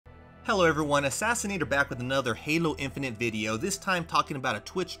Hello everyone, Assassinator back with another Halo Infinite video, this time talking about a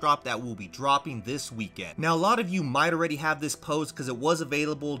Twitch drop that will be dropping this weekend. Now a lot of you might already have this pose because it was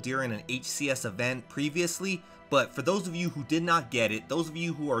available during an HCS event previously, but for those of you who did not get it, those of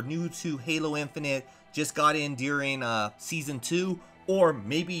you who are new to Halo Infinite, just got in during Season 2, or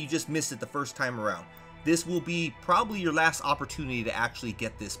maybe you just missed it the first time around, this will be probably your last opportunity to actually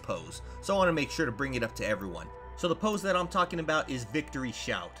get this pose, so I want to make sure to bring it up to everyone. So the pose that I'm talking about is Victory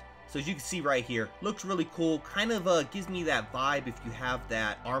Shout. So as you can see right here, looks really cool, kind of gives me that vibe if you have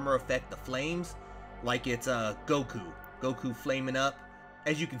that armor effect, the flames, like it's Goku flaming up,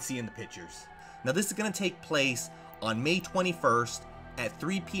 as you can see in the pictures. Now this is going to take place on May 21st at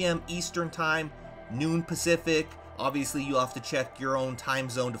 3 p.m. Eastern Time, noon Pacific. Obviously you'll have to check your own time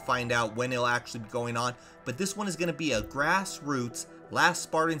zone to find out when it'll actually be going on, but this one is going to be a grassroots Last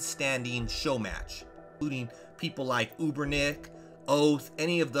Spartan Standing show match, including people like Ubernick, Oath,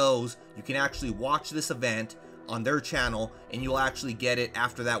 any of those. You can actually watch this event on their channel and you'll actually get it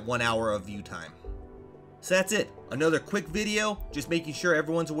after that 1 hour of view time. So that's it, another quick video, just making sure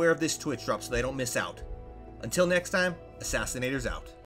everyone's aware of this Twitch drop so they don't miss out. Until next time, Assassinator's out.